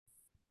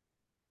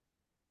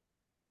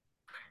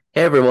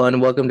Hey everyone,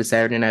 welcome to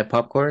Saturday Night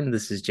Popcorn.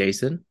 This is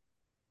Jason.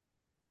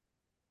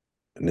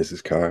 And this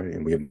is Kai,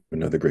 and we have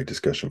another great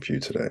discussion for you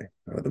today.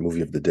 The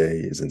movie of the day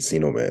is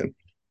Encino Man.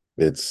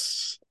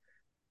 It's,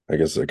 I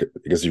guess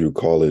you would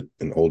call it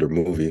an older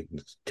movie.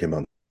 It came out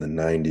in the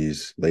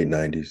 '90s, late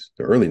 '90s,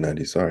 the early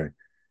 '90s. Sorry,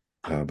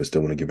 but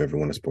still want to give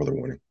everyone a spoiler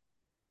warning.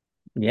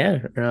 Yeah,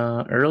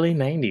 early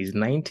 90s,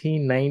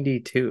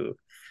 1992.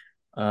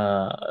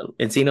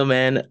 Encino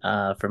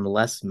Man from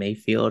Les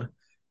Mayfield,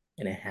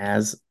 and it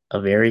has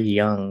a very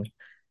young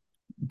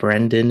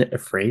Brendan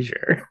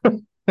Fraser.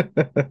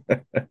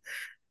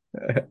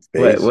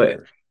 What?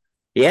 Phaser.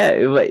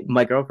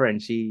 My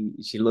girlfriend, she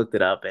looked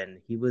it up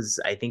and he was,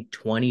 I think,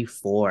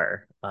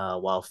 24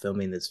 while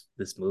filming this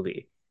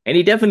movie. And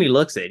he definitely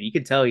looks it. You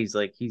can tell he's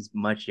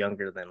much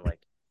younger than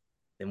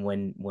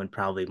when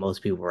probably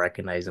most people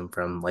recognize him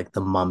from like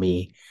The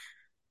Mummy.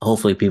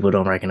 Hopefully people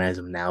don't recognize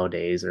him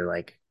nowadays or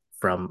like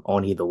from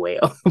Oni the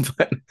Whale.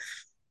 but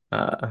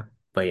uh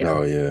but yeah.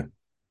 Oh yeah.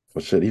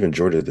 Well, shit. Even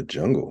George of the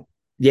Jungle.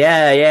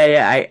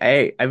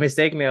 Yeah. I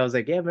mistakenly I was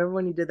like, yeah, remember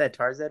when he did that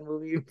Tarzan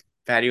movie?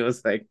 Patty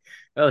was like,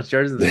 oh, it's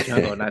George of the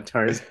Jungle, not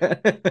Tarzan.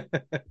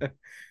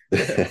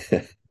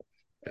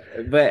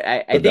 But But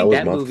I that think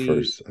was that my movie,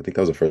 first. I think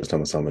that was the first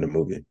time I saw him in a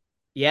movie.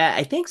 yeah,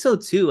 I think so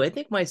too. I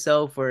think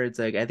myself where it's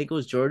like I think it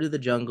was George of the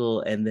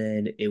Jungle and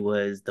then it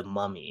was The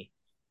Mummy.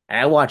 And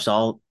I watched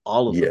all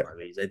of the Yeah.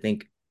 mummies. I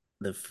think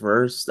the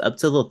first up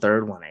to the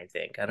third one, I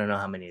think. I don't know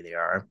how many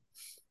there are,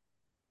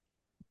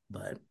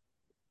 but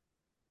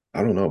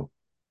I don't know.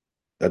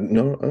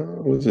 No,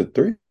 was it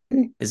three?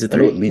 is it I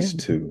know at three? Yeah. least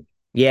two.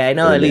 Yeah, I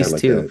know And at then they had least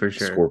like two that for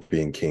sure.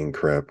 Scorpion King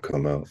crap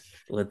come out.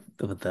 With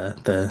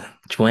the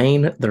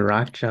Dwayne the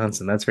Rock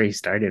Johnson. That's where he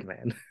started,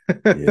 man.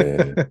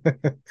 Yeah.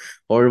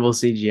 Horrible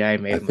CGI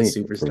made I him a think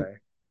from superstar.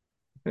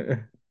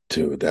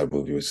 dude, that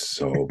movie was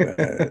so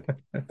bad.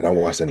 And I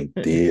watched that in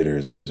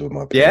theaters with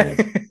my Yeah.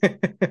 parents.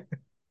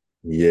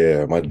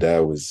 Yeah, my dad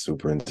was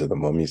super into the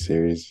Mummy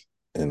series.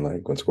 And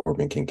like when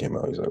Scorpion King came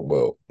out, he's like,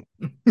 well,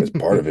 as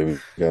part of it, we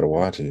gotta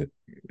watch it.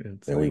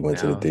 It's And we like went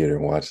to the now. theater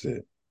and watched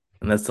it.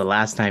 And that's the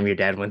last time your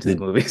dad went to the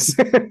Did movies.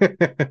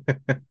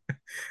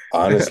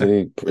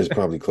 honestly, it's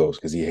probably close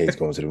because he hates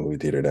going to the movie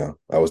theater now.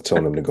 I was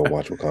telling him to go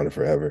watch Wakanda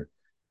Forever.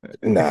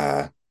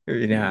 Nah,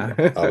 Yeah.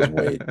 I was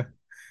wait.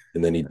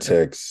 And then he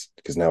texts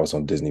because now it's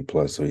on Disney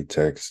Plus. So he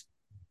texts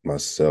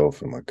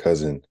myself and my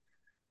cousin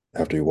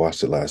after he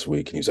watched it last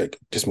week, and he was like,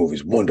 "This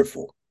movie's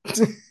wonderful."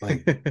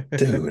 Like,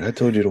 dude, I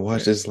told you to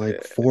watch this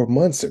like 4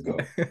 months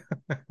ago.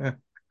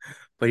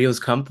 But he was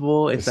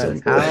comfortable inside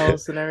his Some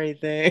house and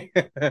everything.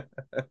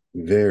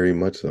 very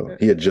much so.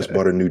 He had just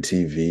bought a new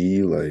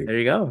TV, like, There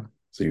you go.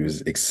 so he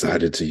was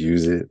excited to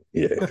use it.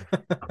 Yeah.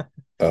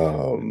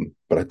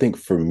 But I think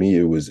for me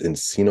it was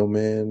Encino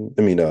Man.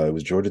 I mean, it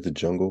was George of the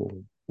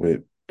Jungle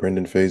with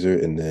Brendan Fraser,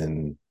 and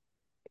then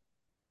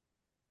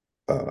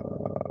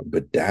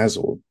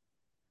Bedazzled.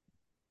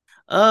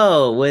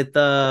 Oh, with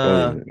I don't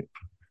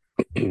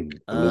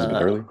even Elizabeth uh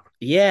Hurley.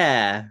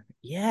 yeah.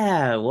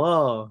 Yeah.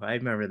 Whoa. I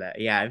remember that.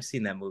 Yeah, I've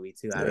seen that movie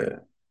too. I don't Yeah,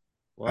 know.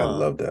 I Whoa.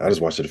 love that. I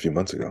just watched it a few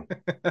months ago.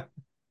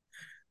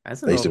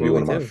 That's an That used old to be movie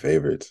one of my too.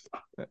 favorites.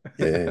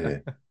 Yeah.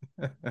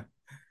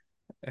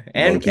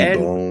 And Monkey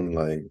and Bone,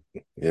 like,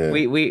 yeah.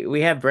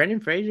 we have Brendan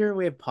Fraser,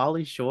 we have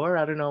Pauly Shore.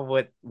 I don't know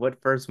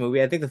what first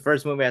movie. I think the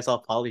first movie I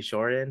saw Pauly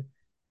Shore in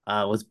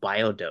was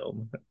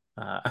Biodome.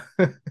 Uh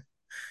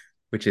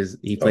which is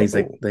he plays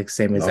Oh, like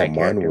same no, exact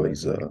mine character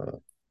was basically.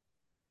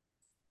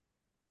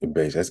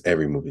 base. That's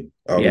every movie.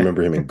 I Yeah.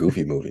 remember him in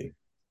Goofy movie,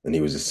 and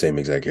he was the same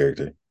exact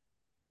character.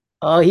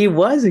 Oh, he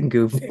was in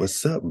Goofy.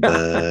 What's up, I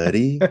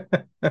buddy?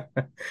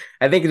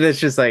 think that's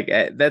just like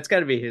that's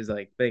got to be his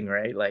like thing,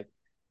 right? Like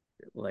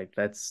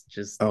that's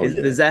just Oh is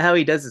yeah. that how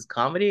he does his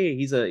comedy?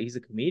 He's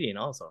a comedian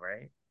also,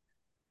 right?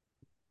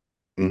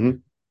 Hmm.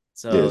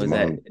 Yeah, So his is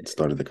that mom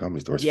started the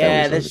comedy store. His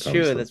family yeah, started the that's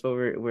comedy true. store. That's what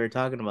we're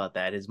talking about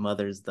that. His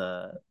mother's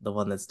the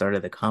one that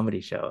started the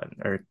comedy show and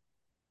or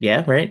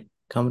yeah, right?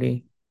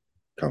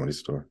 Comedy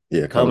store.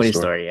 Yeah, comedy Comedy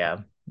store. story,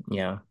 yeah.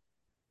 Yeah.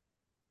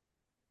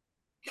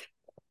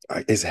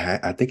 I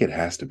think it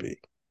has to be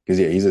because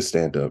yeah, he's a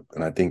stand up,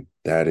 and I think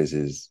that is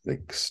his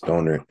like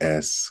stoner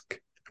esque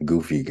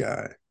goofy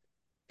guy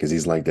because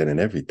he's like that in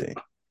everything.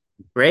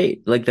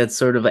 Right. Like that's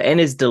sort of and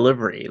his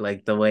delivery,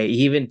 like the way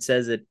he even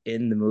says it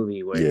in the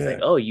movie where it's like,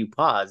 Yeah, oh, you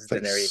it's paused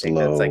and like everything.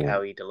 That's like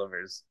how slow. he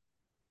delivers.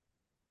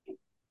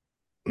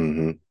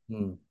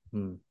 Hmm.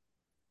 Hmm.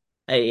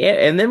 Yeah,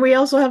 and then we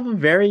also have a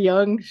very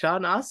young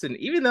Sean Austin,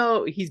 even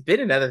though he's been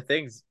in other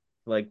things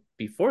like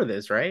before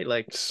this, right?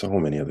 Like, So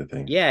many other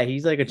things. yeah,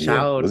 he's like a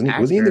Yeah, child wasn't he?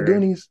 Was he in the actor.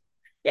 Goonies,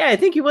 Yeah, I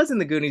think he was in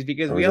the Goonies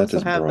because or we was that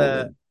also just have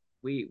Brolin?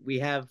 we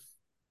have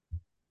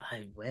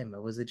when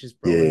was it just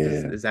Brolin?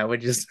 Yeah, Is that what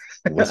just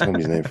what's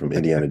homie's name from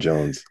Indiana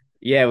Jones?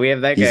 yeah, we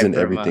have that He's guy in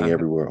from everything,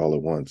 everywhere, all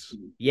at once.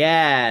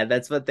 yeah,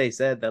 that's what they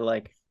said. That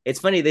like it's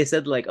funny they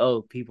said like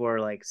oh people are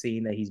like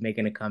seeing that he's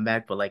making a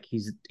comeback, but like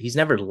he's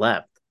never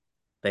left.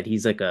 That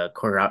he's like a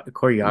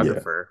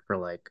Yeah, choreographer for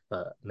like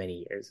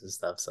many years and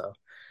stuff. So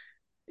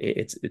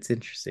it's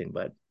interesting,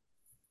 but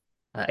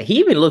He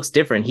even looks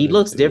different. What He is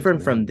looks dude's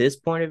different from name? this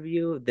point of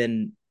view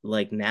than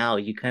like now.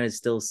 You kind of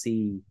still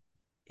see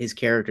his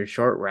character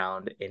short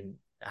round in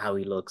how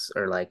he looks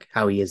or like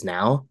how he is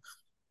now.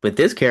 But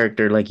this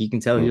character, like you can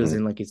tell he was Hmm.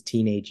 in like his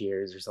teenage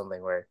years or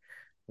something where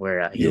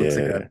he looks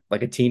Yeah.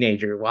 like a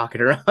teenager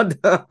walking around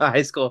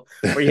high school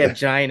where you have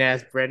giant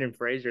ass Brendan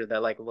Fraser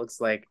that like looks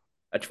like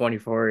a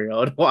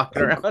 24-year-old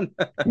walking I, around.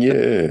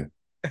 yeah.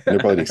 And they're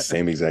probably the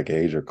same exact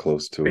age or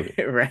close to it.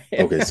 Right.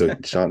 Okay, so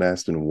Sean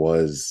Astin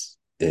was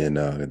in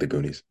the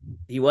Goonies.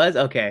 He was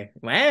okay.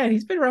 Man,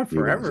 he's been around He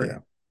was, forever. yeah.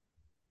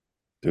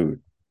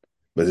 Dude.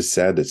 But it's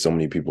sad that so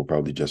many people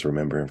probably just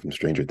remember him from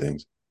Stranger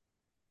Things.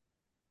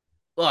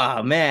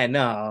 Oh man,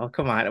 no,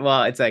 come on.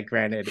 Well, it's like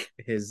granted,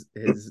 his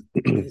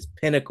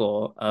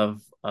pinnacle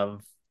of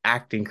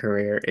acting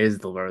career is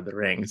the Lord of the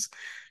Rings,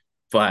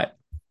 but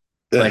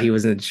he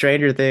was in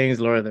Stranger Things,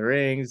 Lord of the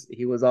Rings.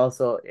 He was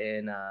also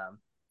in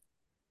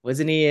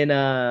wasn't he in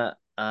that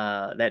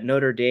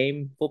Notre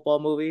Dame football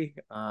movie?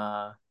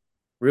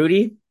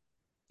 Rudy?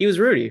 He was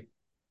Rudy.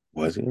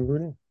 Was he in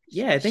Rudy?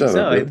 Yeah, I think Shut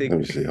so. up, I really? Let think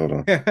me see. Hold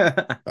on.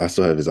 I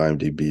still have his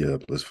IMDb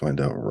up. Let's find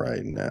out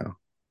right now.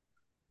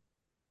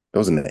 That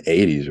was in the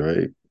 80s,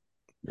 right?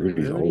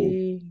 Rudy's old.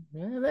 Rudy.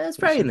 Yeah, that's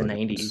Let me probably see in if the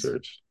I can 90s.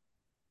 search.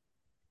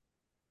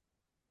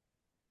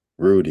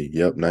 Rudy,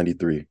 yep,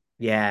 93.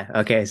 Yeah,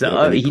 okay. So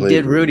Yep, and he he played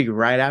did Rudy Rudy.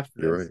 right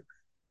after You're this. right.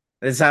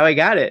 That's how I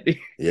got it.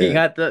 Yeah,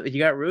 He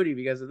got Rudy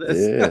because of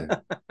this. yeah.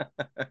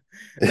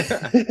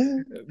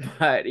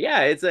 But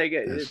yeah, it's like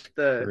That's it's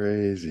the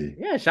crazy.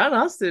 yeah, Sean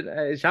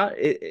Austin,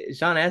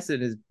 Sean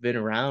Astin has been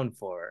around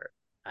for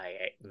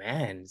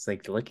man, it's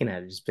like looking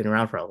at it, it's been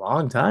around for a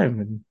long time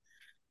and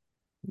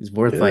he's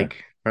worth Yeah,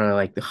 like probably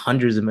like the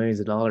hundreds of millions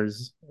of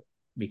dollars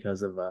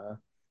because of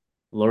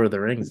Lord of the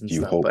Rings and you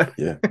stuff. hope. But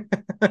Yeah.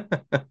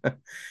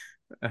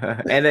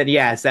 and then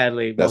yeah,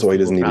 sadly, That's most why he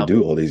people doesn't need to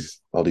do probably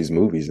all these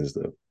movies and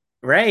stuff.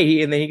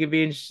 right. And then he could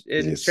be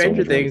Because he in has so Stranger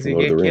much money Things from and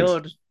Lord of the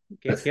Rings.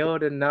 get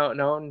killed, and no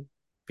one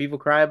people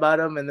cry about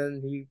him, and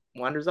then he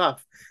wanders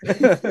off.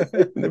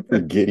 I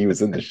forget he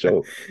was in the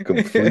show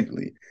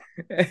completely.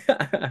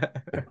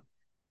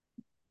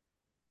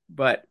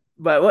 But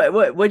what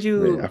would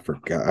Man, I you?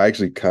 forgot. I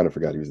actually kind of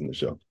forgot he was in the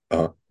show.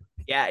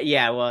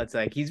 Yeah. Well, it's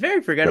like he's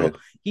very Go forgettable. ahead.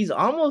 He's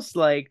almost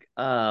like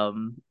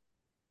um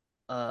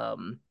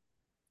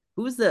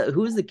who's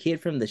the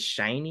kid from The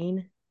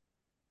Shining?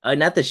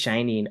 Not The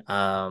Shining.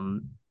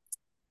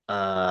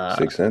 Uh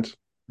Sixth Sense.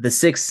 The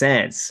Sixth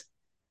Sense,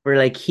 where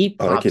like he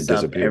Oh, that kid pops up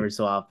disappeared. every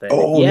so often.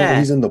 Oh no, Yeah,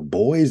 he's in the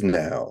boys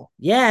now,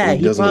 and yeah, he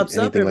he doesn't look pops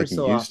up anything every like he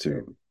so used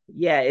often. to.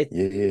 Yeah,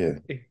 Yeah,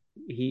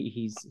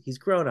 he's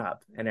grown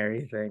up and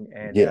everything,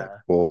 and yeah.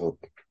 Well,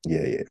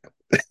 yeah, yeah.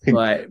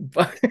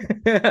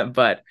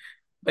 but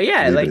but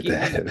yeah, Leave it like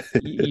at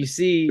that. you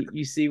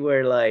see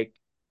where like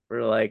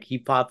he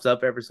pops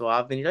up every so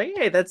often. You're like,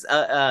 hey, that's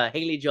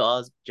Haley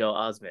Joe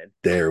Osment.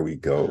 There we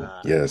go.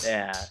 Yes.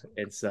 Yeah,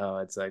 and so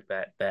it's like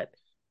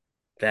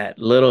that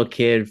little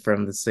kid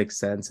from The Sixth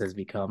Sense has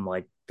become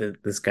like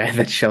this guy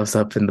that shows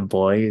up in The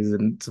Boys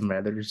and some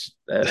other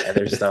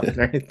stuff and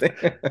everything.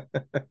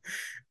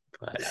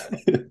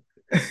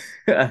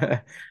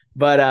 but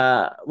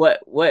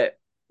but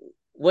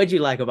what'd you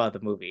like about the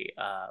movie?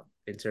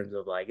 In terms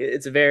of like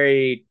it's a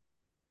very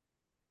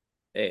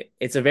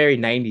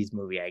 90s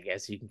movie, I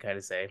guess you can kind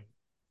of say.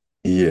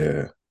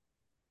 Yeah.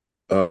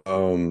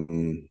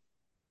 Um,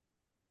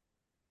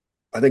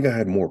 I think I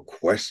had more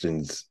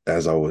questions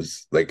as I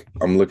was like,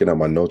 I'm looking at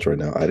my notes right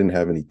now. I didn't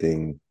have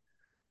anything,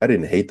 I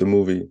didn't hate the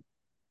movie,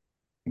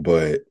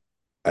 but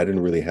I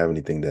didn't really have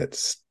anything that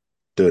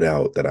stood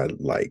out that I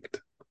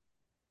liked.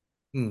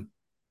 Hmm.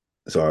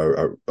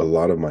 So a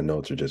lot of my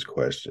notes are just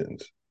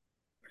questions.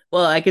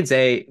 Well, I can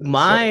say So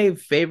my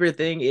favorite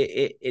thing.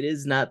 It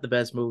is not the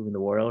best movie in the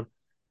world.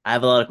 I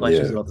have a lot of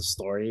questions yeah, about the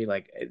story,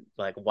 like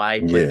why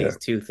put yeah. these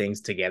two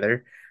things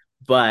together.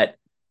 But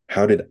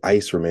How did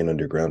ice remain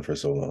underground for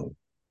so long?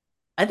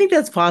 I think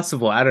that's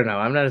possible. I don't know.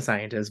 I'm not a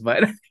scientist,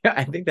 but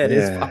I think that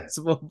is Yeah,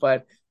 possible.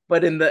 But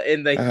in the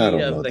I heat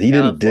don't of know. the He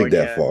didn't dig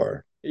that California,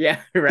 far.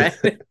 yeah, right.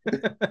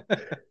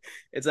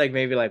 It's like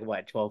maybe like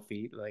what 12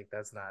 feet. Like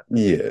that's not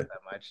Yeah, that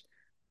much.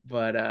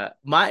 But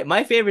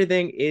my favorite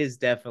thing is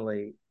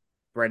definitely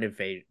Brendan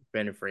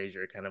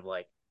Fraser kind of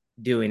like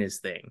doing his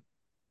thing.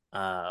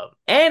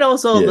 And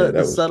also yeah, the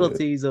that was good.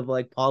 subtleties of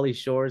like Pauly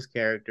Shore's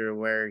character,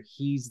 where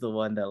he's the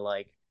one that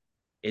like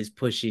is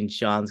pushing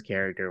Sean's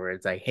character, where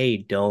it's like, hey,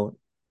 don't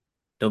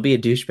be a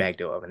douchebag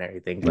to him and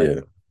everything.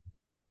 Yeah.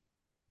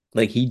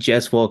 Like he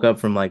just woke up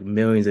from like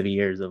millions of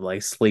years of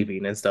like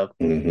sleeping and stuff.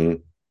 Hmm.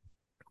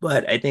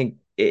 But I think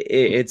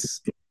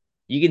it's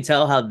you can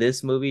tell how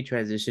this movie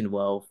transitioned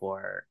well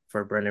for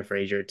Brendan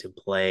Fraser to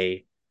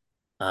play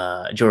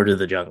George of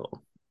the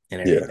Jungle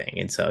and Yeah. everything.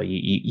 And so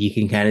you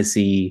can kind of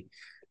see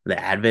the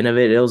advent of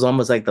it. It was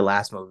almost like the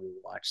last movie we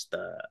watched,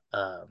 the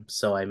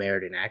So I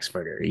Married an Axe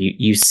Murderer.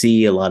 You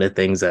see a lot of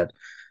things that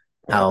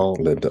how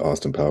Led to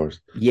Austin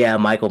Powers. yeah,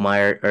 Michael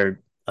Myers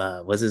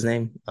or what's his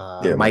name?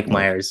 Yeah, Mike Mike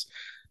Myers.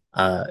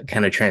 Myers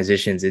kind of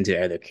transitions into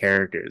other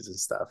characters and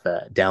stuff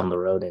down the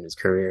road in his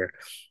career.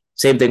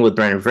 same thing with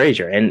Brendan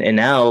Fraser, and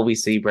now we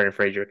see Brendan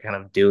Fraser kind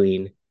of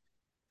doing.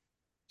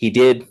 He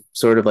did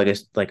sort of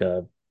like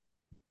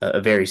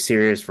a very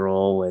serious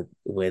role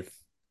with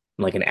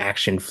like an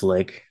action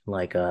flick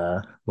like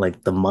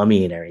the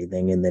Mummy and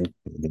everything, and then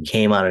Mhm.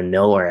 came out of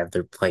nowhere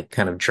after like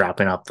kind of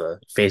dropping off the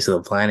face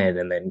of the planet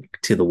and then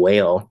to the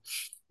whale,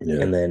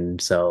 Yeah, and then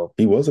so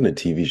he was in a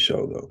TV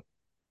show though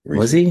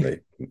was he?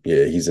 recently.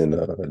 Yeah, he's in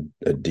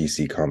a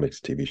DC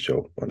Comics TV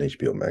show on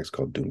HBO Max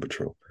called Doom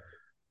Patrol.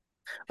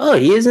 Oh,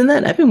 he is in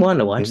that. I've been wanting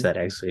to watch Mhm. that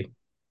actually.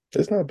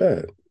 It's not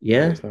bad. Yeah,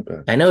 Yeah, it's not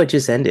bad. I know it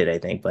just ended, I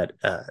think, but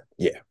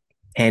Yeah,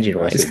 tangent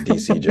when I wise, say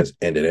DC just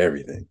ended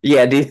everything,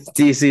 yeah,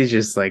 DC is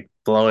just like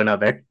blowing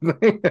up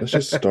everything. let's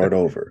just start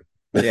over.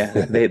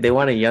 Yeah, they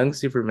want a young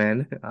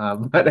Superman,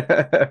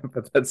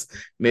 but that's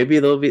maybe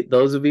they'll be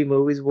those will be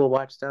movies we'll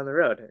watch down the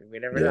road. We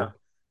never Yeah, know.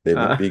 they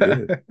might Uh, be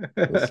good.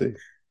 We'll see.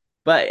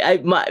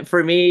 but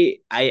for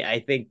me,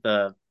 I think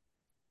the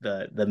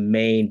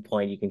main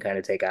point you can kind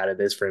of take out of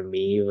this for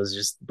me was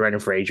just Brendan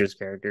Fraser's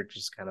character,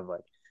 just kind of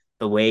like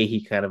the way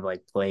he kind of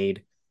like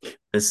played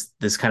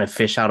this kind of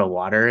fish out of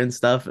water and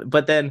stuff.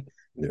 But then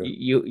Yeah,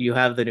 you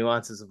have the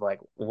nuances of like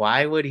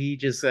why would he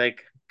just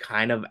like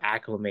kind of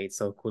acclimate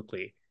so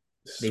quickly?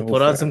 They so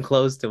put on some fast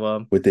clothes to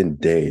him. within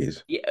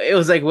days. Yeah, it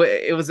was like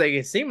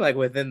it seemed like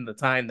within the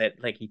time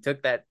that like he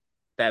took that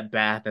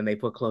bath and they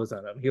put clothes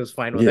on him, he was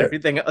fine with Yeah,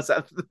 everything else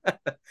after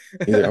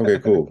he's like, okay,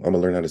 that. cool. I'm gonna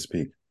learn how to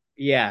speak.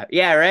 Yeah,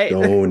 yeah, right.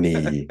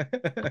 Donnie,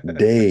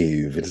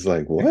 Dave. It's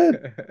like, what?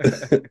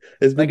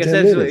 It's Like been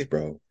 10 minutes, essentially,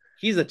 bro.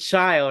 he's a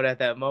child at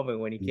that moment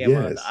when he came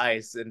out of the Yes.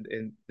 ice,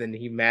 and then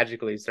he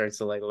magically starts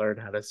to like learn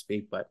how to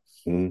speak.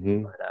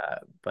 Hmm.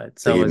 But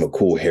They so gave him is a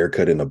cool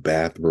haircut in the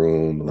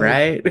bathroom.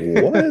 Like, right.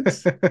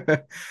 what?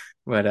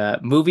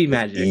 But movie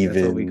It's magic,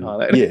 that's what we even.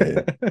 call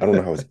Yeah. I don't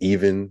know how it. it's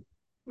even.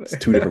 It's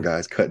two different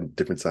guys cutting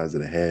different sides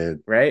of the head.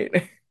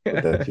 Right?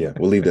 But that's, yeah,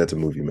 we'll leave that to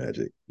movie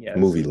magic. Yes.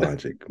 Movie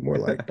logic, more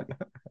like.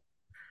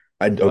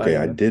 But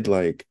I did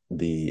like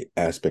the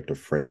aspect of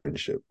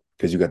friendship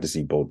because you got to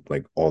see both,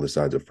 like all the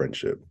sides of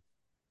friendship.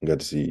 You got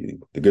to see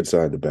the good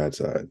side, the bad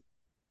side.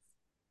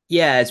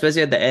 yeah,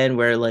 especially at the end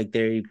where like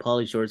they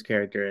Pauly Shore's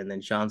character and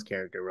then Sean's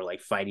character were like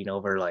fighting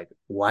over like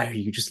why are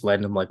you just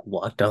letting him like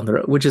walk down the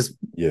road? Which is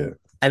Yeah.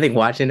 I think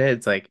watching it,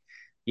 it's like,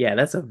 yeah,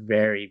 that's a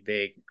very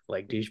big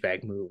like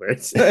douchebag move where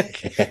it's like,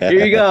 here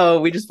you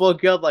go. We just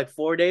woke you up like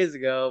 4 days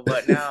ago,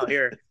 but now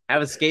here,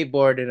 have a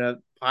skateboard and a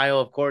pile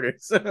of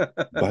quarters.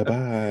 Bye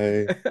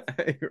bye.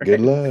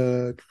 Good Right.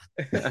 luck.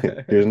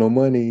 Here's no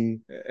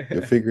money.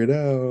 You'll figure it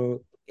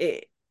out.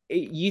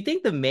 You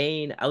think the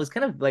main I was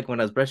kind of like when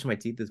I was brushing my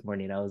teeth this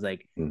morning, I was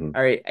like, Hmm.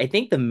 all right, I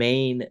think the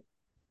main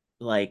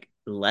like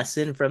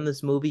lesson from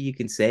this movie you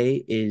can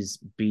say is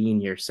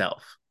being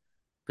yourself.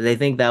 Because I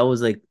think that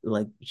was like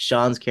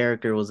Sean's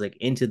character was like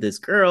into this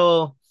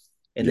girl,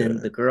 and then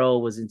Yeah. the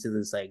girl was into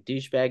this like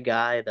douchebag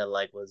guy that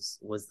like was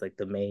like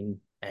the main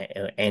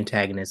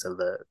antagonist of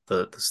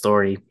the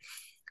story.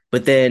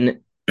 But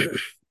then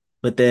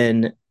but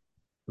then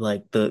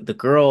like the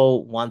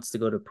girl wants to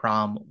go to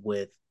prom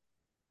with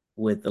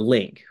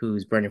Link,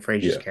 who's Brendan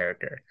Fraser's Yeah.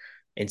 character.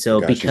 And The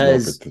so guy she's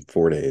known for because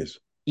 4 days.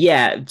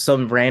 yeah,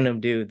 some random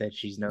dude that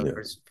she's known Yeah.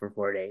 for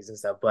 4 days and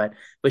stuff. But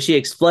she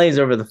explains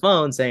over the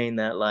phone saying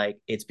that like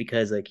it's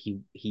because like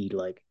he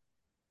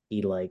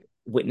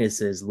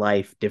witnesses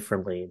life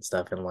differently and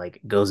stuff and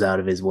like goes out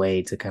of his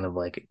way to kind of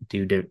like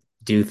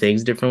do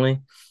things differently.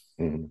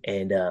 Hmm.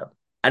 And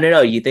I don't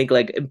know, you think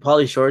like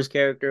Pauly Shore's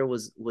character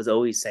was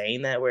always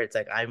saying that where it's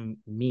like I'm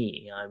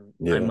me, I'm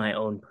Yeah. my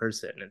own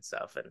person and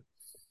stuff. And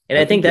I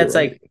I think think you're that's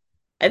right. like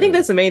I think Yeah.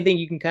 that's the main thing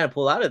you can kind of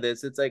pull out of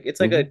this. It's like a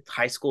Hmm.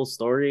 high school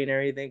story and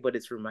everything, but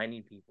it's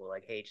reminding people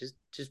like, hey, just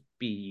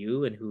be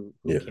you and who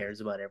Yeah.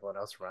 cares about everyone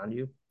else around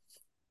you.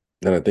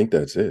 And I think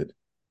that's it.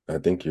 I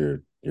think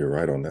you're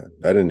right on that.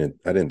 I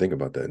didn't think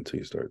about that until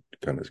you start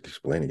kind of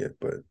explaining it.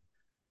 But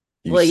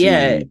you Well,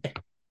 yeah, see,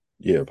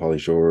 yeah, Pauly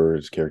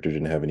Shore's character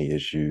didn't have any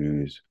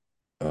issues.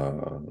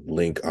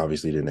 Link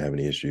obviously didn't have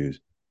any issues,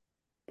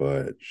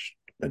 but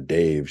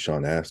Dave,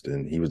 Sean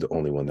Astin, he was the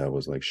only one that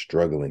was like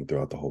struggling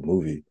throughout the whole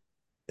movie.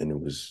 And it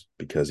was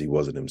because he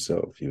wasn't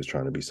himself. He was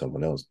trying to be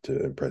someone else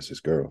to impress his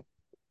girl.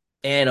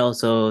 and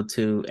also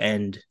to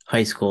end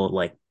high school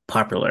like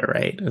popular,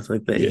 right? It's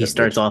like that he Yeah,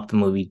 starts which off the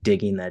movie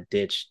digging that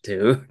ditch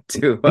to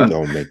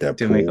don't make that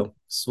to make a pool.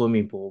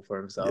 swimming pool for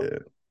himself. Yeah.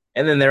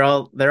 And then they're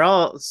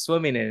all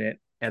swimming in it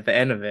at the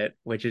end of it,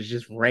 which is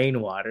just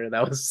rainwater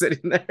that was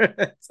sitting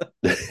there.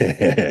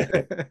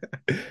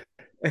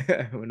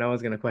 No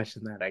one's gonna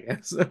question that, I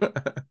guess.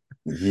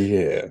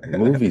 Yeah,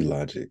 movie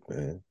logic,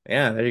 man.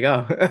 Yeah, there you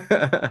go.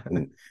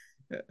 And,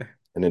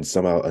 and then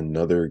somehow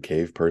another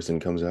cave person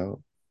comes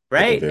out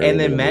at the Right? very And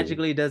end of then the movie.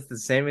 magically does the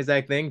same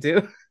exact thing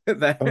too.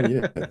 Oh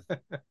yeah,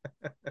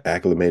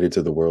 acclimated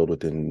to the world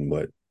within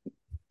what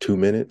 2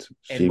 minutes?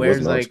 And She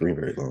wasn't on screen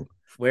very long.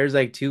 wears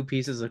like two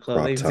pieces of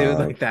Crop clothing too. top,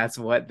 Like that's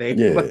what they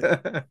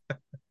yeah,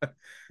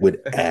 with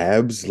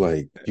abs.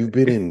 Like you've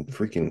been in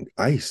freaking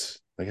ice.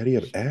 Like how do you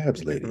have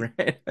abs, lady?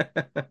 right.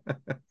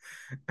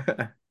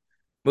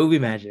 Movie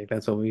magic.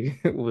 That's what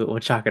we'll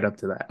chalk it up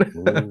to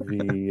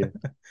Movie that.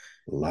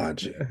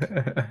 logic.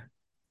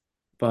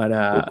 But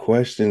The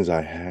questions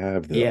I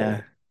have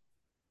yeah.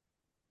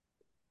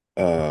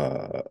 though,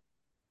 uh,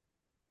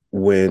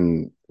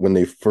 when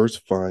they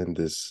first find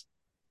this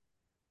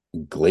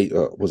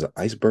was it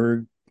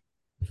iceberg?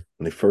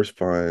 When they first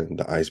find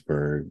the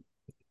iceberg,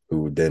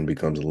 who then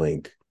becomes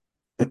Link,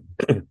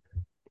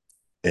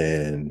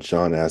 and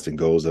Sean Astin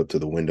goes up to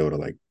the window to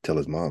like tell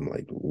his mom,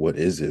 like, what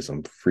is this?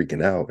 I'm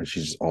freaking out. And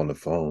she's just on the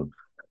phone,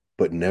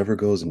 but never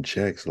goes and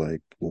checks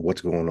like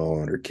what's going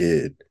on with her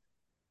kid.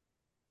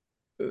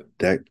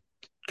 That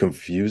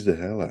confused the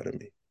hell out of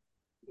me.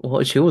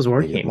 Well, she was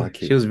Like if working. my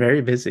She kid, was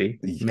very busy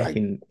I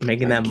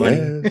making I that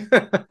money.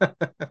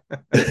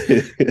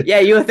 guess Yeah,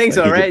 you would think like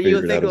so, he could right? You figure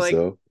would it out think like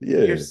himself.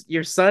 Yeah.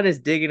 your son is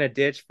digging a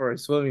ditch for a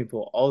swimming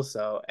pool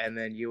also, and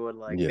then you would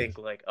like think Yes.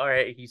 like, all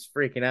right, he's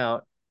freaking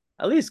out.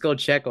 At least go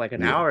check like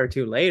an Yeah. hour or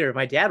two later.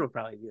 My dad would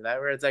probably do that,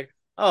 where it's like,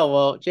 oh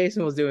well,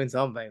 Jason was doing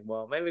something.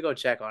 Well, maybe go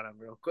check on him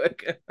real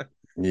quick.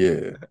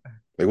 Yeah.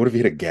 Like what if he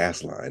hit a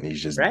gas line?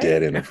 He's just Right?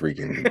 dead in a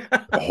freaking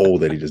hole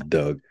that he just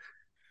dug.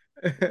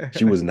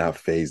 She was not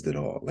phased at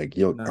all. Like,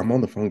 yo, I'm No.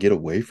 on the phone, get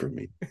away from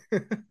me.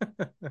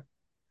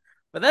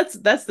 But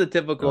that's the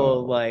typical Oh,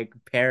 like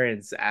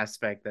parents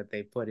aspect that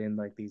they put in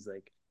like these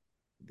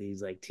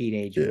like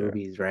teenage yeah.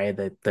 movies, right?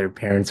 That their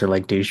parents are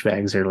like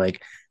douchebags or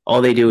like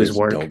all they do They is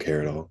just don't work.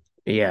 care at all.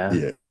 Yeah,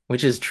 Yeah.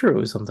 which is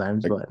true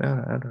sometimes, Like, but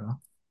I don't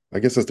I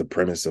guess that's the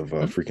premise of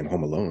know. freaking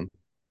Home Alone.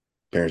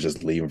 Parents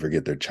just leave and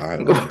forget their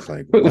child. And it's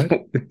like, what?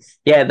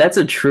 Yeah, that's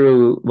a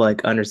true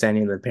like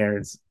understanding of the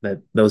parents that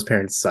those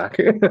parents suck.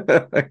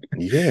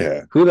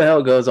 Yeah. Who the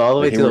hell goes all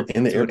the Like, way hey, we're to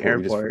in the an airport.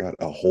 We just airport? forgot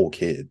a whole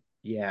kid.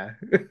 Yeah.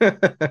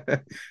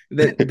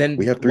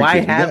 We Then have three why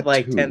kids. We have got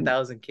like two.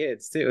 10,000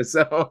 kids too?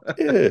 So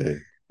Yeah.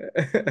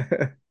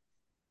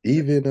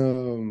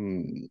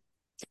 Even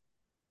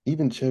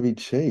even Chevy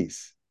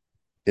Chase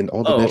in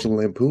all the oh, National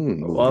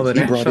Lampoon all movies. the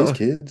He brought his national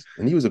kids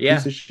and he was a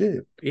piece yeah. of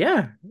shit.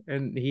 Yeah.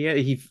 And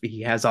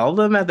he has all of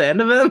them at the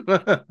end of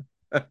him.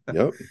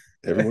 Yep.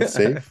 Everyone's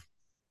safe.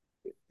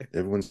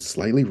 Everyone's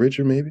slightly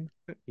richer, maybe.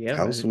 Yeah,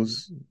 House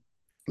was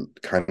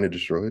kind of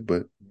destroyed,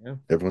 but yeah.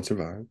 everyone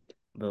survived.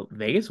 The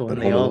Vegas one, But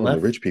they Home all Alone, the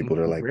left rich people,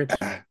 they're like, rich,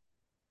 ah,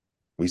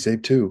 we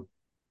saved two.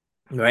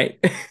 right?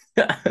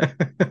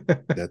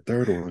 That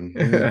third one,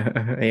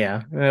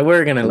 Yeah,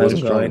 we're gonna it let him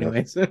wasn't go strong enough.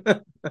 anyways.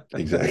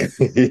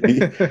 Exactly.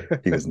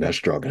 He was not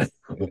strong enough.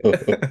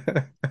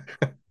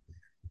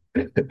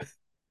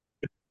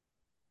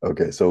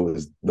 Okay, so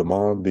is the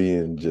mom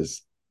being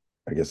just,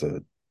 I guess,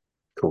 a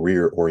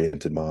career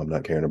oriented mom,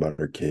 not caring about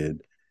her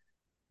kid.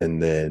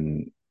 And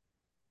then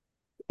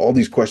all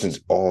these questions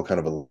all kind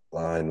of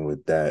align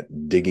with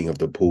that digging of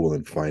the pool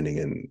and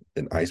finding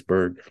an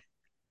iceberg.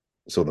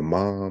 So the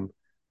mom,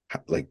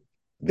 like,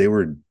 they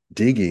were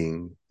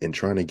digging and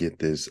trying to get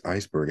this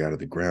iceberg out of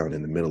the ground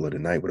in the middle of the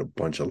night with a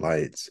bunch of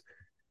lights.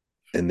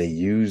 And they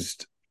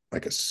used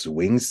like a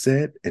swing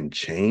set and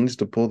chains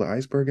to pull the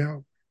iceberg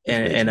out,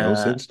 which makes and no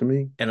sense to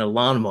me. and a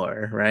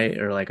lawnmower, right?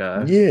 Or like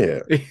a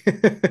Yeah.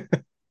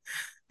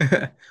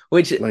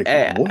 which Like,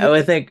 I what?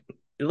 would think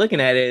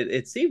looking at it,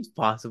 it seems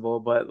possible,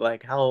 but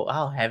like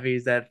how heavy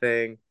is that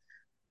thing?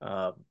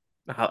 Um,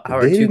 how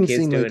are They two didn't kids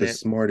seem like doing the it?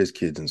 smartest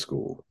kids in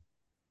school.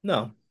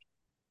 No,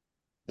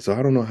 So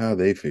I don't know how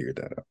they figured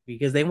that out.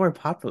 because they weren't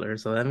popular,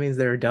 so that means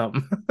they're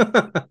dumb.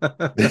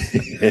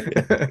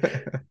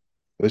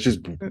 Let's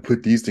just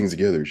put these things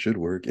together. It should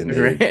work. And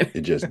Right?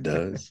 it just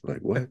does. Like,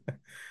 what?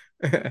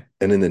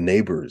 And then the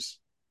neighbors.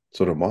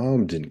 So the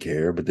mom didn't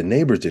care, but the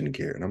neighbors didn't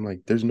care. And I'm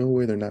like, there's no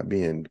way they're not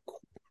being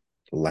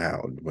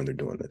loud when they're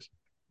doing this.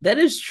 That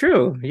is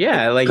true.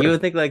 Yeah, like you would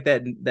think like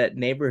that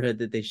neighborhood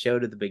that they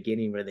showed at the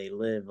beginning where they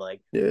live,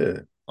 like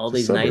Yeah. all It's a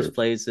these nice suburb.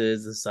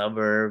 places, the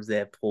suburbs, they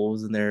have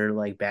pools in their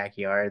like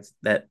backyards.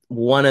 That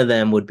one of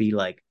them would be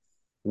like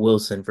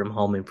Wilson from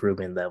Home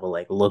Improvement that will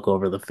like look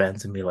over the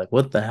fence and be like,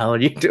 "What the hell are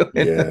you doing?"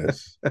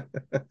 Yes.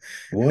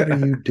 What are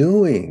you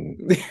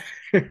doing?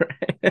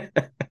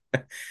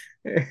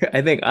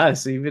 I think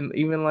us,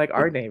 even like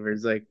our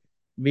neighbors, like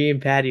me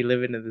and Patty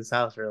living in this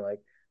house, are like,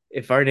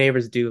 if our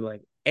neighbors do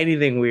like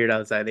anything weird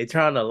outside, they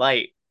turn on the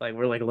light, like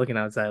we're like looking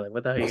outside, like,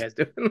 what the hell are you guys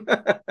doing?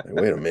 Like,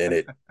 wait a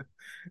minute.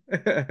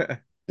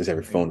 Is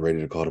every Like, phone ready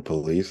to call the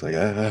police? Like,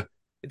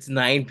 it's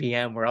 9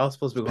 p.m. We're all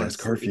supposed it's to be going to past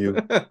sleep.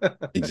 curfew.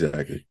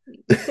 Exactly.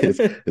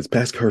 It's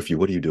past curfew.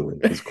 What are you doing?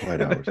 It's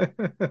quiet hours.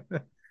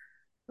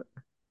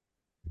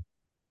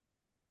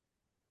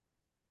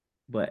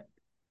 But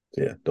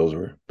Yeah, those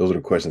are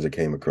the questions that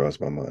came across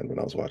my mind when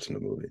I was watching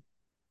the movie.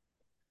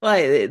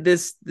 like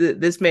this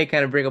may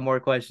kind of bring up more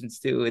questions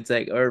too. It's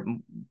like, or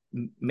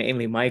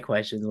mainly my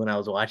questions when I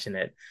was watching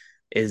it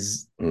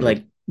is Mm,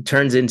 like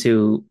turns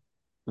into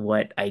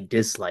what I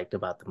disliked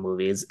about the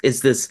movie.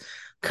 Is this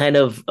kind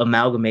of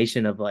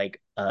amalgamation of like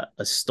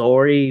a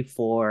story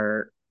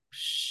for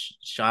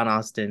Sean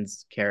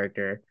Austin's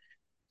character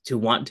to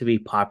want to be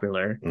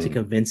popular, to mm,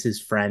 convince his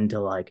friend to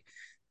like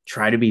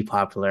try to be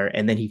popular,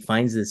 and then he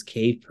finds this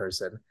cave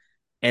person,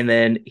 and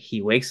then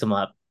he wakes him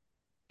up,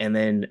 and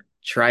then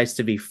tries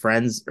to be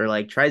friends or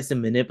like tries to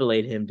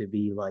manipulate him to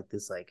be like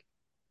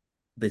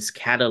this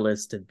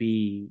catalyst to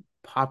be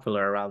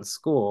popular around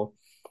school.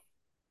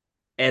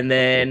 And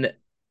Okay. then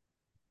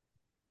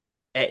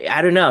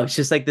I don't know. It's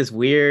just like this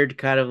weird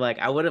kind of like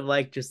I would have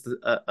liked just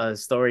a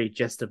story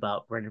just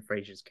about Brendan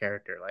Fraser's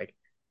character,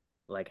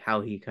 like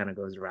how he kind of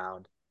goes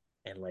around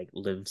and like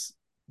lives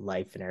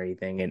life and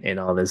everything and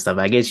all this stuff.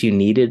 I guess you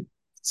needed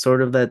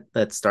sort of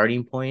that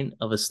starting point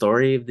of a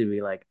story to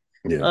be like,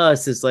 Yeah. oh,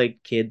 it's this like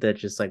kid that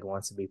just like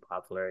wants to be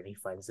popular and he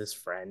finds this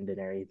friend and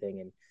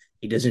everything and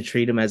he doesn't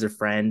treat him as a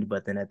friend,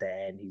 but then at the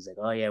end he's like,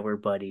 oh yeah, we're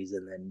buddies,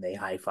 and then they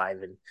high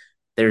five and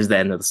there's the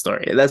end of the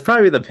story. That's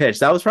probably the pitch.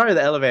 That was probably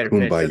the elevator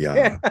pitch.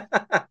 Kumbaya.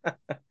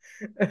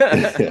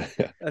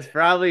 That's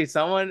probably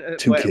someone.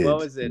 Two What kids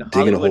was it?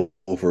 digging a Hollywood hole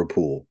for a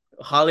pool.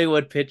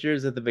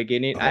 Pictures at the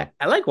beginning. I, Uh-huh.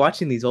 I like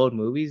watching these old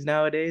movies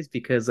nowadays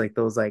because like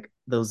those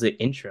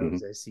Hmm.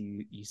 intros. I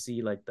see you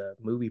see like the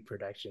movie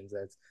productions.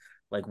 That's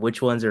like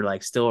which ones are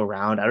like still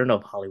around. I don't know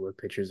if Hollywood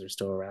Pictures are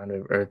still around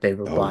or if they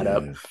were Oh bought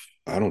up, yeah.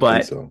 I don't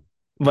think but so.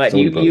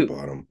 you Somebody probably you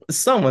bought them.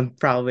 someone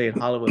probably in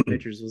Hollywood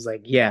Pictures was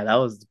like, yeah, that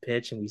was the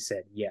pitch, and we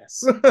said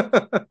yes.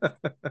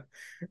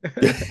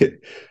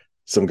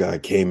 Some guy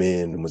came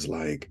in and was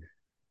like,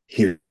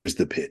 here's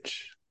the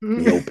pitch.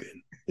 We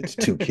open. It's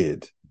two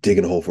kids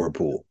digging a hole for a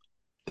pool.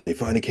 They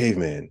find a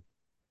caveman.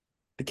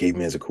 The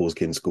caveman's the coolest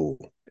kid in school.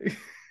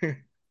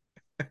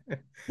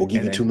 We'll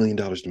give And you $2 then million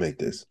to make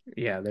this.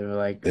 yeah, they were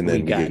like, And we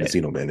then we get got it.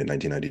 Encino Man in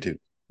 1992.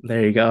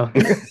 There you go.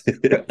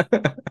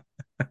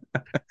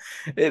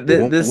 It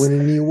won't This win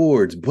any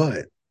awards,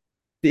 but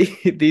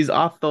these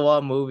off the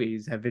wall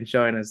movies have been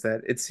showing us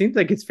that it seems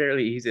like it's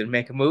fairly easy to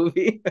make a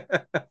movie.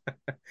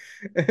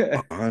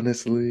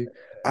 honestly,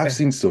 I've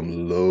seen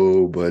some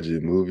low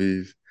budget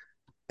movies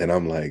and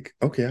I'm like,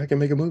 okay, I can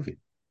make a movie.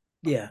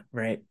 Yeah,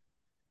 right.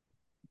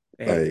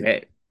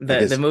 Like, I The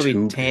guess movie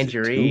Tube, is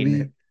it Tangerine,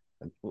 Tubi?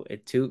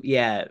 too.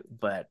 Yeah,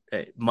 but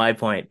my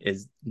point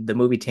is the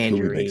movie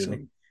Tubi makes Tangerine.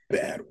 some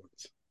bad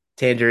ones.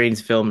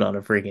 Tangerine's filmed on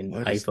a freaking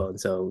What is iPhone,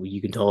 so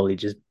you can totally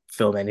just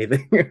film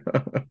anything.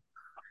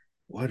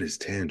 what is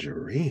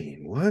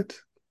Tangerine?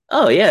 What?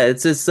 Oh yeah,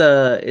 it's this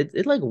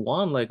it like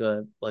won like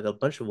a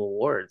bunch of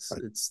awards.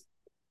 I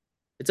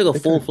It's like a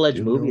think I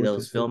full-fledged do know movie that what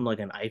was this is. filmed like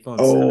an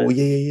iPhone Oh, 7.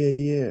 yeah, yeah,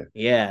 yeah, yeah.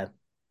 Yeah.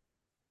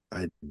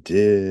 I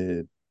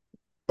did.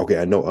 Okay,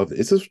 I know of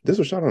this was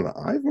shot on an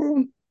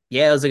iPhone.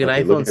 Yeah, it was like an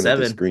Okay, iPhone looking at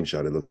this 7.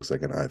 screenshot, it looks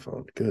like an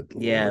iPhone. Good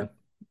Yeah. Lord.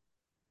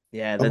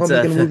 Yeah, Oh, that's I'm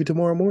a making a movie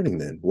tomorrow morning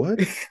then. What?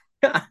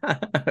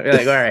 You're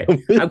like, all right,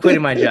 I'm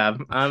quitting my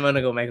job. I'm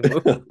gonna go make a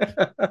movie.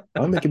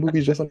 I'm making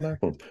movies just on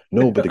iPhones.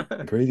 No, but the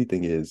crazy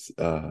thing is,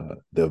 the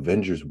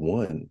Avengers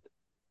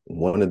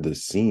one of the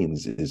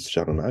scenes is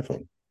shot on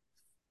iPhone.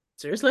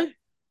 Seriously?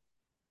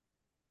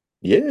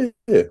 Yeah,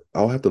 yeah.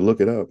 I'll have to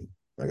look it up.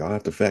 Like I'll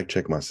have to fact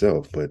check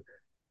myself, but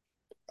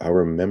I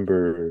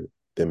remember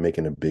them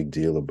making a big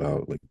deal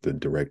about like the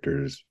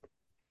directors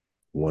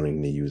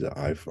wanting to use an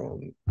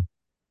iPhone.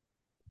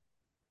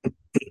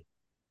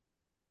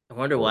 I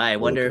wonder Well, why.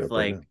 we'll look it up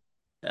right now.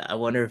 I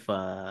wonder if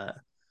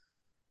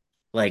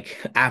like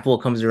Apple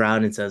comes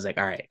around and says like,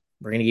 all right,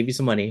 we're gonna give you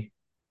some money.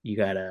 You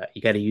gotta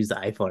use the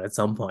iPhone at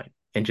some point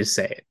and just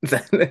say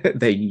it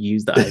that you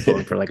use the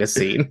iPhone for like a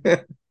scene.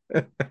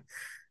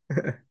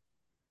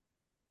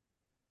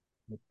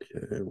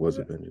 Okay, it was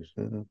Avengers.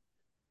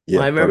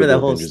 Well, I Yeah, part remember of the that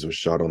whole Avengers was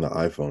shot on the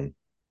iPhone.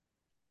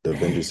 The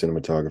Avengers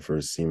cinematographer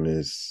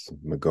Seamus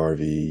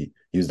McGarvey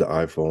used the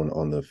iPhone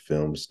on the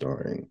film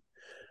starring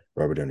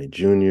Robert Downey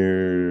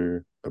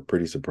Jr. A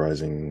pretty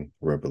surprising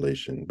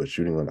revelation, but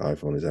shooting on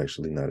iPhone is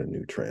actually not a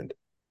new trend.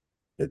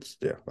 It's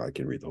yeah, I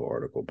could read the whole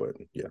article, but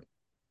yeah.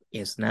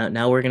 yes,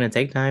 now we're gonna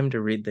take time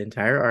to read the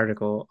entire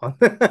article on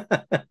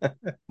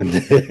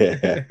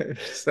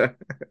just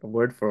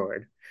word for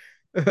word.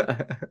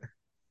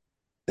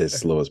 As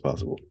slow as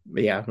possible.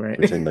 Yeah, right.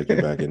 Pretend like you're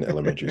back in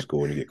elementary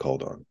school and you get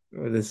called on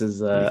This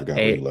is and you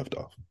forgot where you left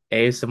off.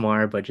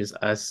 ASMR, but just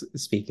us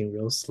speaking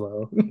real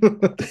slow.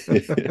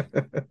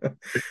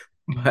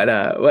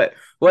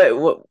 But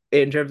what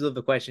in terms of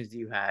the questions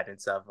you had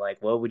and stuff,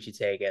 like what would you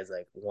take as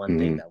like one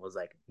thing Mhm. that was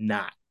like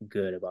not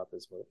good about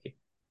this movie?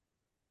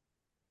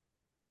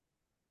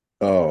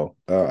 Oh,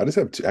 I just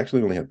have two,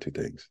 actually only have two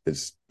things.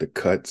 It's the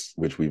cuts,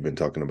 which we've been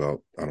talking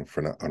about. I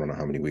don't know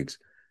how many weeks.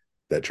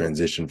 That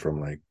transition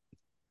from like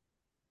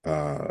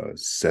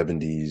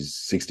 70s,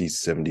 60s,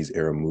 70s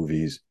era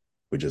movies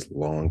with just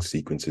long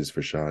sequences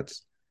for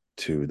shots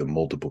to the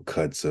multiple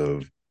cuts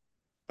of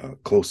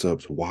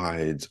close-ups,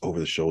 wides, over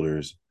the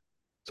shoulders.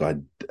 So I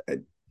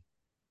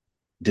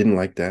didn't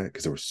like that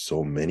because there were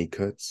so many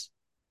cuts.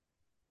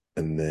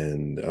 And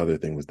then the other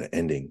thing was the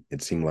ending.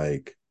 It seemed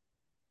like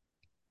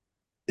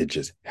it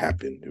just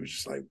happened. It was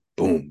just like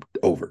boom,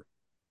 over.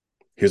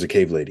 Here's a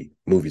cave lady.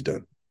 Movie's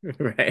done.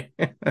 Right.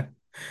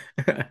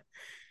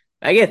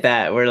 I get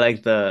that. We're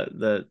like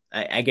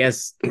I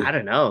guess I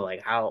don't know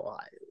like how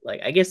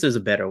like I guess there's a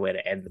better way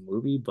to end the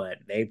movie, but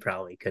they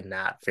probably could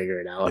not figure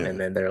it out. And Yeah.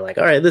 then they're like,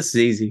 all right, this is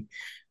easy.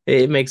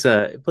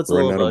 it puts a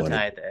Running little out of bow money.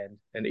 tie at the end.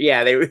 And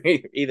yeah,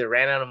 they either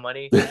ran out of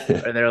money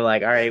or they're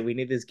like, all right, we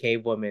need this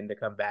cave woman to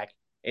come back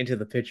into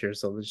the picture,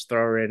 so let's throw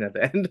her in at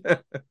the end.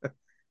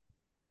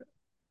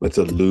 Let's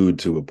allude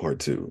to a part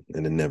two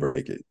and then never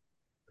make it.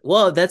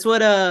 Well, that's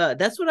what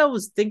I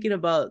was thinking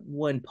about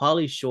when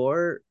Polly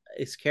Shore,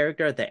 his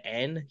character at the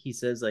end, he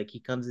says like he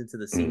comes into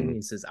the scene and Mhm.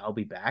 he says, I'll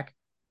be back.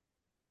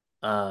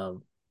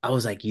 Um, I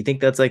was like, you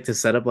think that's like to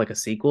set up like a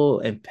sequel?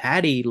 And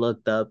Patty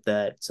looked up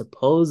that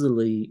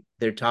supposedly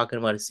they're talking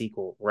about a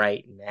sequel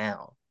right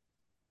now.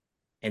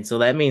 And so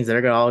that means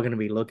they're all gonna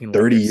be looking like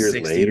 30 they're years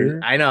 60 years. later?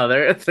 I know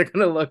they're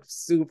gonna look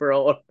super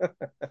old.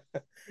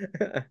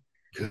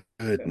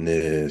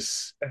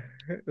 Goodness.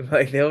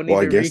 Like they'll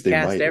Well, need I to guess they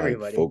recast might like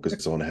everybody.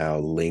 focus on how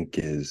Link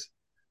is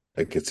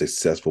like a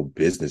successful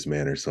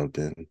businessman or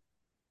something.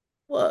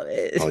 Well,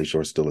 Polly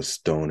Shore's still a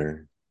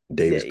stoner.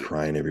 Dave is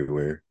crying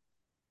everywhere.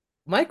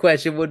 my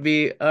question would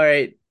be, all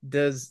right,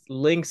 does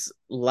Link's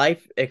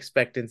life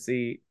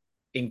expectancy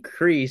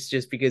increase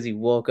just because he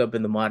woke up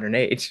in the modern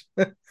age?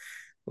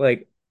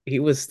 Like he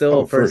was still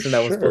a Oh, for person that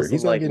was sure. supposed to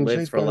He's not like getting live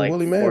chased for by like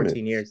woolly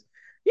 14 mammoths. years.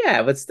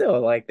 Yeah, but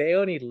still, like they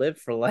only live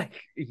for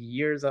like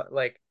years.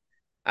 Like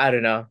I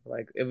don't know.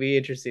 Like it'd be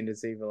interesting to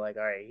see. But like,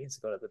 all right, he has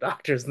to go to the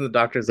doctors, and the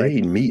doctor's They like,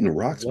 eat meat and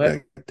rocks "What?"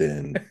 back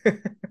then.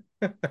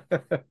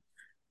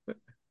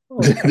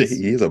 Oh,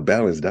 He has a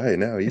balanced diet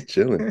now. He's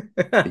chilling.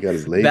 He got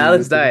his lady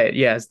balanced with him. diet.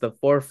 Yes, the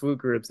four food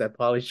groups that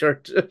Polly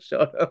Short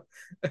showed up.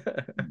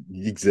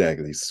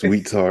 Exactly.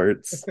 Sweet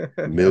tarts,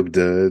 milk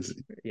duds,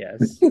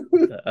 Yes,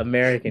 the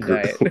American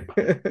diet.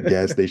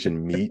 gas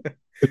station meat.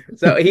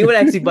 So he would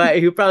actually buy.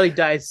 He would probably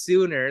die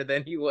sooner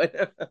than he would.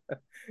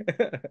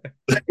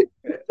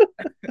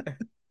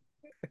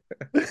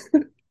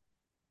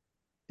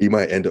 He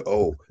might end up,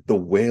 oh, The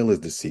Whale is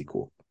the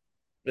sequel.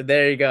 But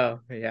there you go.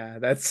 Yeah,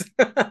 that's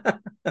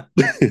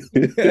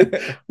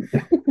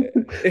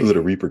Was it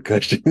a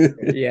repercussion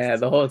yeah.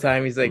 The whole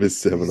time he's of like his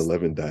he's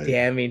 7-Eleven diet?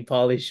 damning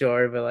Pauly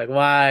Shore, but like,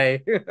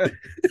 why?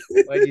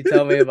 Why'd you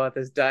tell me about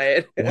this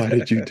diet? Why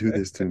did you do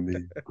this to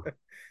me?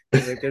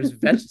 He's like, there's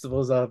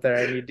vegetables out there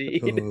I need to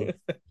Oh. eat.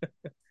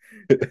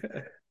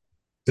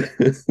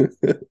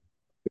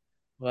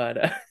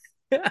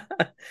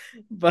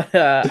 But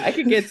I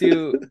could get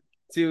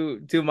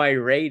to my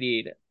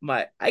rating.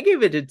 I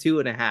gave it a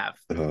 2.5,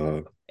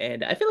 uh,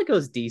 and I feel like it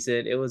was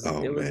decent. oh It was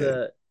man.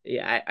 a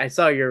yeah. I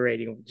saw your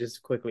rating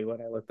just quickly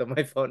when I looked at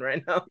my phone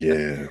right now,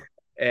 Yeah.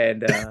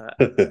 and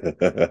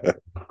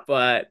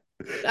but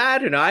I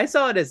don't know. I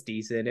saw it as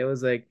decent. It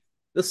was like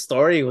the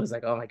story was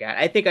like, oh my god.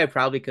 I think I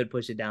probably could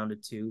push it down to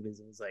two because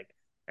it was like,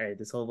 all right,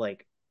 this whole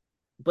like.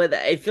 But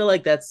I feel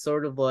like that's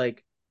sort of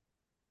like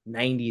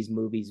 90s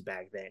movies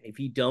back then. If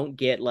you don't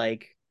get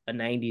like a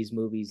 90s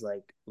movies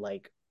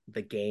like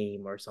The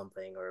Game or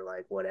something or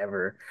like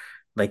whatever,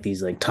 like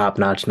these like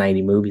top-notch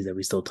 90 movies that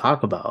we still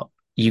talk about,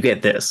 you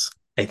get this,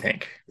 I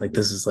think. Like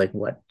this is like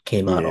what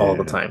came out all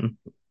the Yeah. time.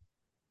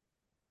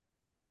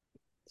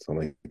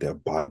 Something like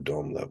that bottom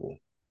dome level.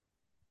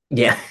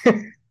 Yeah.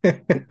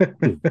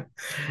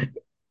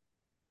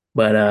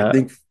 But I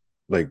think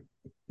like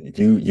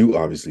you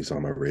obviously saw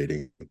my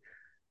rating.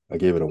 I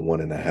gave it a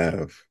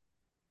 1.5.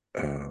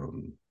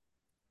 Um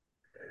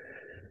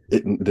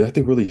it I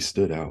think really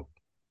stood out.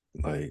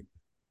 Like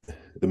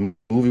the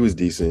movie was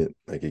decent,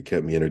 like it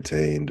kept me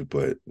entertained,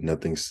 but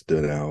nothing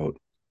stood out.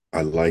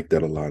 I like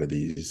that a lot of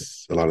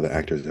the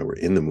actors that were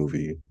in the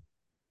movie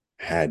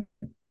had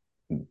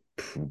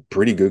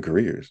pretty good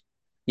careers,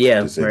 to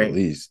yeah, say the right.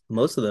 least.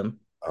 Most of them.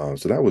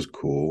 So that was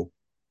cool,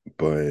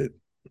 but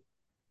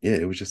yeah,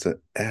 it was just a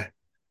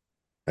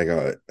like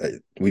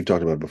we've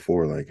talked about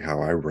before, like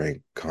how I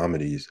rank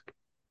comedies,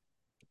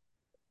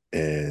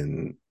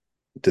 and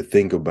to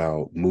think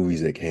about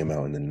movies that came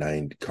out in the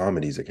 90s,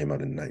 comedies that came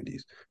out in the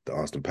 90s, the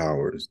Austin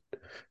Powers,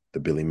 the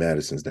Billy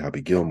Madisons, the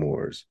Happy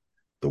Gilmores,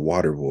 the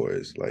Water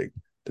Boys, like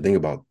to think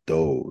about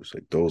those,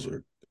 like those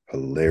are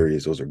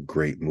hilarious. Those are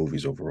great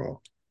movies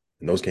overall.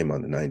 And those came out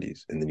in the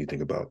 90s. And then you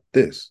think about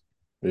this,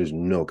 there's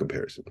no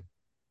comparison.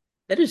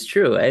 That is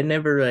true. I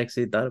never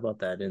actually thought about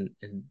that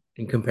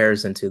in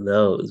comparison to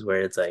those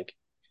where it's like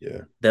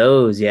Yeah.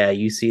 those, yeah,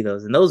 you see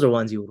those, and those are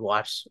ones you would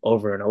watch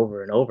over and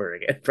over and over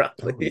again,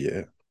 Oh probably.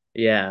 yeah.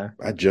 Yeah.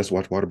 I just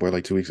watched Waterboy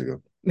like 2 weeks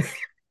ago.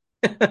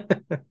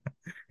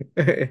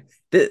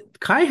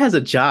 Kai has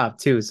a job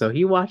too, so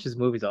he watches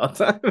movies all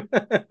the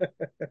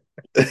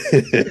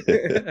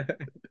time.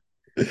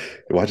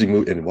 Watching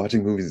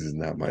movies is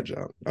not my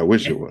job. I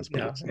wish it was, but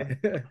No. it's not.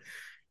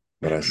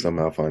 But I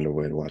somehow find a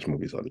way to watch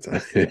movies all the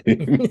time.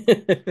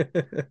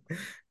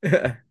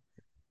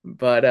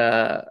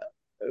 But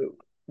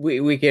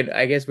we can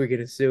I guess we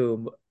can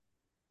assume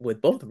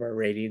with both of our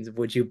ratings,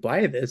 would you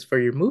buy this for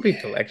your movie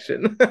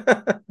collection?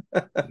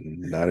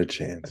 Not a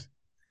chance.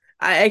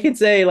 I can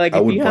say like I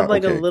if would you buy, have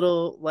like a okay,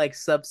 little like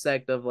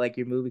subsect of like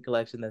your movie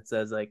collection that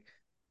says like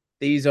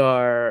these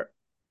are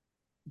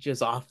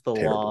just off the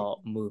terrible.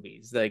 wall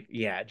movies, like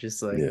yeah,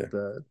 just like Yeah.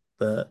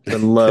 the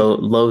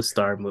low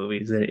star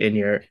movies in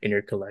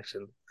your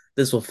collection.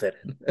 This will fit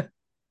in.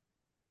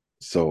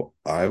 So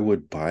I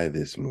would buy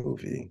this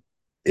movie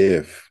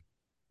if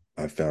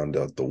I found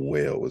out The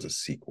Whale was a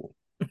sequel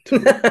to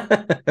it.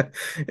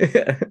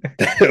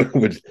 That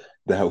would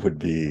that would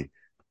be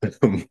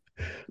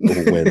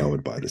when I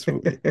would buy this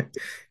movie.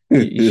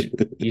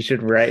 You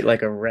should write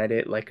like a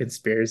Reddit like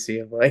conspiracy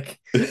of like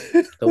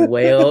the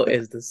whale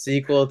is the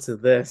sequel to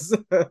this.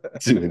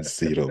 To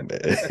Encino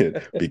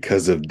Man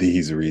because of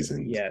these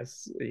reasons.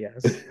 Yes,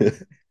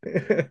 yes.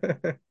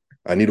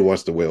 I need to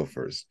watch The Whale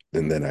first,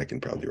 and then I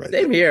can probably write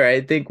Same that. here.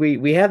 I think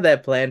we have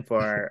that plan for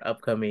our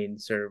upcoming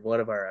sort of one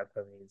of our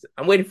upcomings.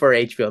 I'm waiting for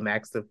HBO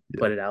Max to Yeah,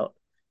 put it out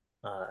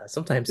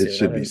sometime it soon. I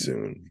should be don't.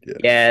 soon. Yes.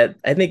 Yeah,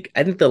 I think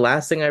the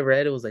last thing I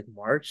read it was like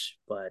March,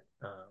 but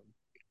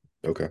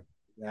Okay.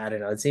 I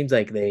don't know. It seems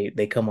like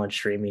they come on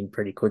streaming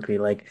pretty quickly.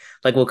 Like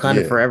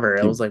Wakanda Yeah. Forever.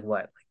 It Keep was like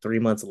what, like 3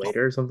 months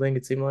later or something.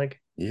 It seemed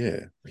like.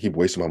 yeah. Keep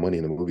wasting my money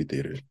in the movie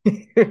theaters.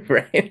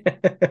 Right.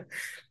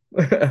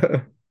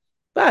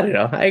 But I don't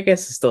know. I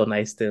guess it's still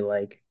nice to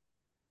like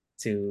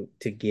to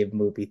give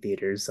movie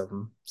theaters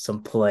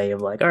some play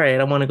of like, all right,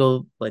 I want to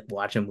go like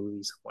watch a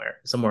movie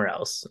somewhere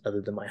else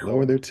other than my Lower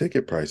home. their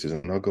ticket prices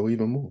and I'll go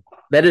even more.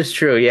 That is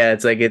true. Yeah,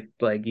 it's like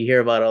you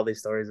hear about all these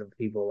stories of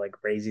people like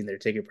raising their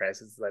ticket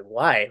prices. Like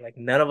why? Like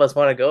none of us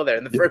want to go there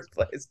in the Yes, first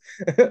place.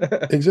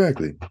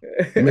 exactly.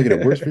 You're making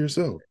it worse for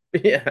yourself.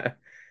 Yeah.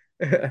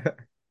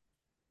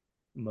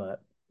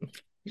 But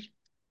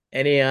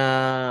any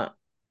uh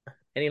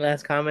any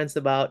last comments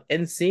about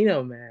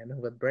Encino Man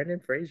with Brendan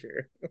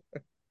Fraser?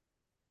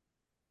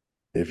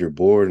 If you're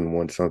bored and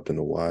want something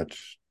to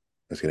watch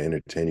that's going to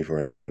entertain you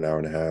for an hour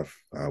and a half,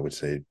 I would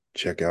say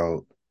check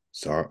out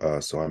So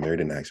I Married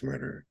an Axe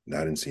Murderer,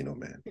 not Encino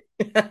Man.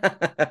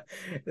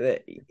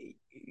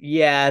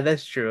 Yeah,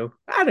 that's true.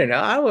 I don't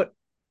know.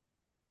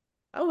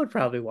 I would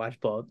probably watch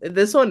both.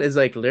 This one is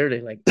like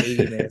literally like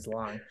 80 minutes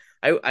long.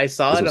 I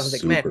saw it This and I was was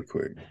like, man, super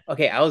quick.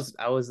 okay, I was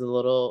a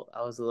little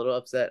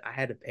upset. I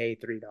had to pay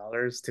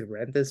 $3 to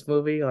rent this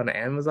movie on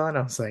Amazon.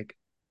 I was like,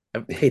 I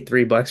paid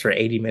 $3 for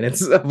 80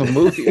 minutes of a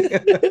movie.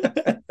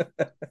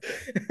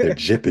 They're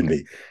jipping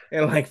me.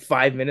 And like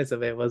 5 minutes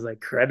of it was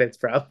like credits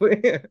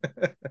probably.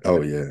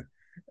 Oh yeah.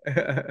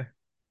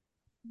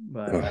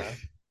 But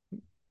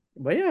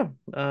but yeah.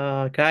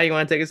 Kai, you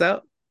want to take us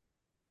out?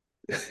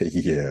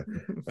 Yeah.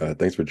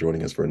 Thanks for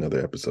joining us for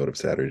another episode of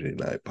Saturday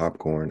Night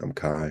Popcorn. I'm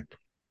Kai.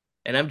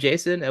 And I'm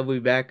Jason, and we'll be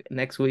back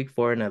next week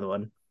for another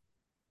one.